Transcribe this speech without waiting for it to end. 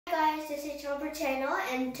Guys, this is Chomper channel,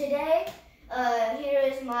 and today here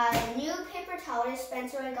is my new paper towel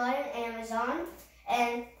dispenser I got on Amazon,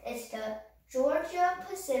 and it's the Georgia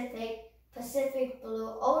Pacific Blue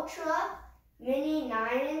Ultra Mini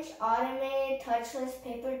 9-inch automated touchless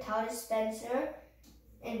paper towel dispenser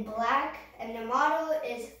in black, and the model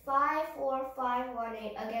is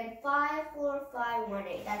 54518. Again,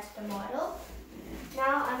 54518. That's the model.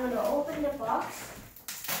 Now I'm going to open the box.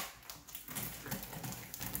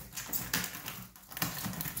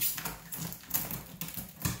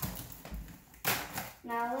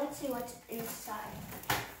 Now let's see what's inside.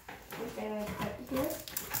 Here.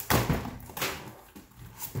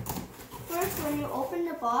 First, when you open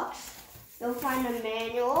the box, you'll find a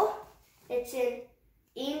manual. It's in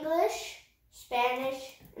English,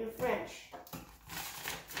 Spanish, and French.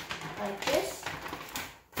 Like this.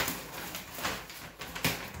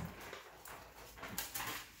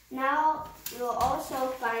 Now, you'll also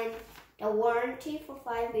find the warranty for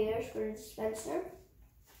 5 years for the dispenser.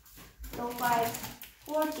 You'll find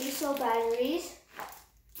 4 diesel batteries,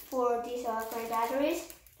 4 diesel alkaline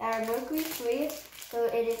batteries that are mercury-free, so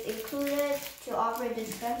it is included to operate the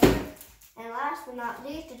dispenser. And last but not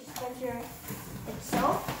least, the dispenser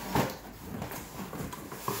itself.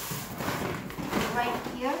 Right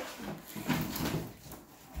here.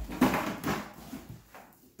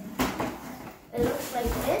 It looks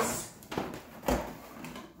like this.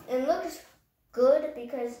 It looks good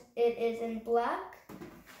because it is in black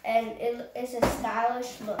and it is a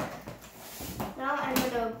stylish look. Now I'm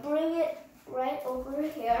going to bring it right over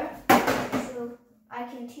here so I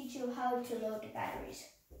can teach you how to load the batteries.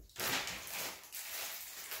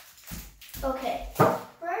 Okay,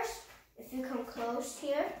 first, if you come close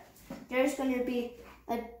here, there's going to be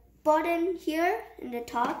a button here in the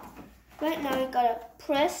top. Right now you gotta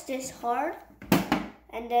press this hard,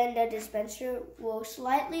 and then the dispenser will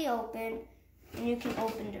slightly open, and you can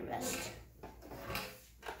open the rest.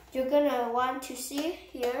 You're gonna want to see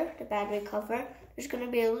here, the battery cover, there's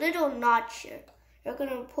gonna be a little notch here. You're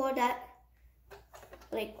gonna pull that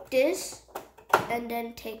like this, and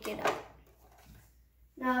then take it out.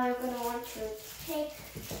 Now you're gonna want to take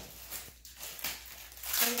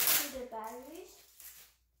and see the batteries,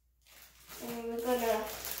 and we're gonna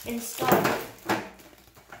install it.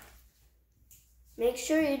 Make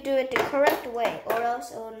sure you do it the correct way, or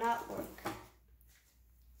else it will not work.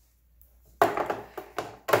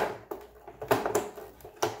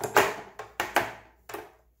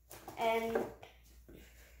 And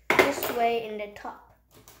this way in the top.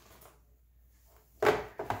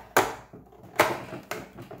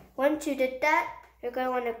 Once you did that, you're going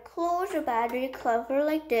to want to close the battery cover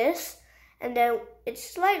like this, and then it's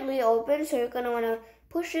slightly open, so you're going to want to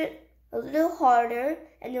push it a little harder,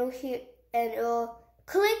 and you'll hear, and it'll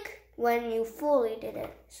click when you fully did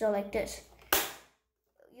it. So like this.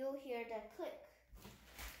 You'll hear that click.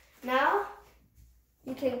 Now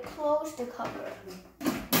you can close the cover.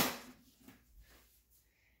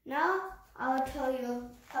 Now I'll tell you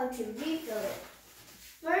how to refill it.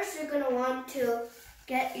 First, you're going to want to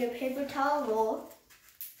get your paper towel roll,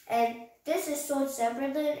 and this is sold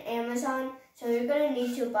separately on Amazon, so you're going to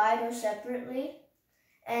need to buy those separately,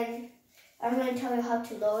 and I'm going to tell you how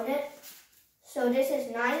to load it. So this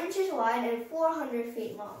is 9 inches wide and 400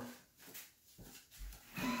 feet long.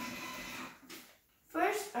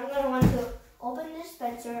 First, I'm going to want to open the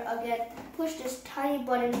dispenser. Again, push this tiny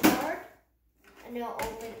button hard, and it'll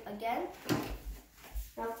open again.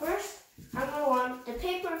 Now first, I'm going to want the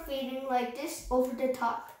paper feeding like this over the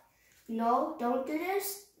top. No, don't do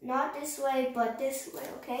this. Not this way, but this way,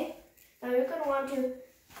 okay? Now you're going to want to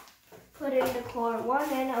put in the cord one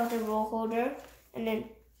end of the roll holder, and then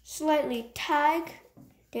slightly tag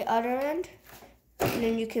the other end, and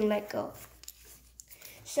then you can let go.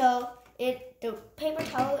 So the paper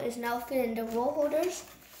towel is now fit in the roll holders.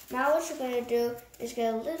 Now what you're going to do is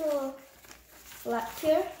get a little flap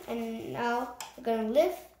here, and now we're going to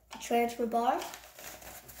lift the transfer bar,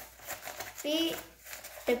 feed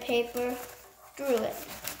the paper through it.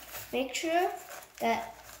 Make sure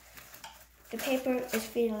that the paper is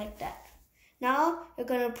feeding like that. Now you're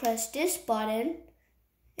going to press this button.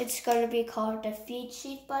 It's going to be called the feed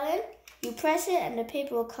sheet button. You press it and the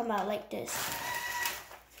paper will come out like this.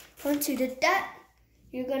 Once you did that,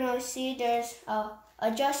 you're going to see there's an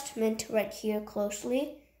adjustment right here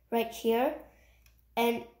closely, right here.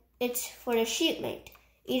 And it's for the sheet length.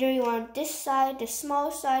 Either you want this side, the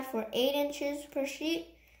small side, for 8 inches per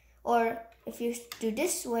sheet, or if you do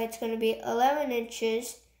this way, it's going to be 11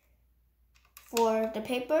 inches for the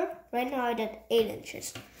paper. Right now I did 8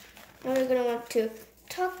 inches. Now you're going to want to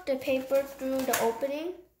tuck the paper through the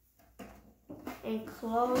opening and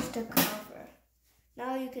close the cover.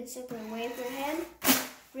 Now you can simply wave your hand,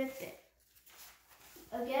 rip it.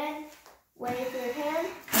 Again, wave your hand,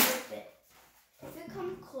 rip it. If you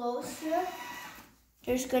come closer,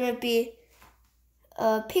 there's gonna be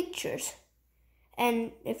pictures.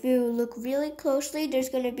 And if you look really closely, there's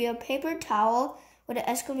gonna be a paper towel with an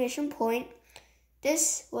exclamation point.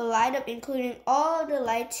 This will light up, including all the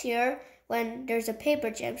lights here when there's a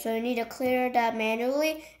paper jam. So you need to clear that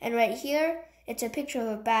manually. And right here, it's a picture of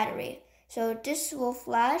a battery. So this will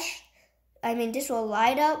this will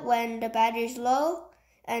light up when the battery is low.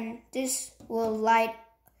 And this will light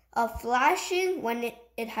up flashing when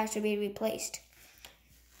it has to be replaced.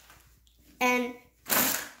 And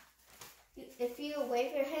if you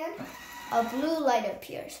wave your hand, a blue light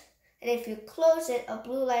appears. And if you close it, a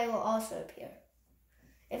blue light will also appear.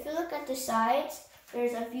 If you look at the sides,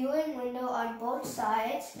 there's a viewing window on both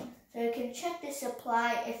sides, so you can check the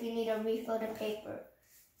supply if you need to refill the paper.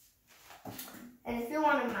 And if you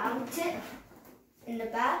want to mount it in the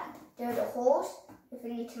back, there are the holes if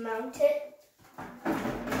you need to mount it.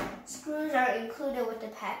 Screws are included with the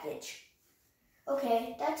package.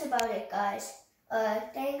 Okay, that's about it, guys.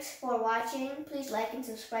 Thanks for watching. Please like and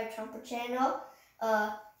subscribe to Chomper channel.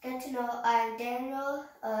 Get to know I'm Daniel.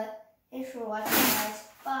 Thanks for watching, guys.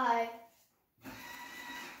 Bye.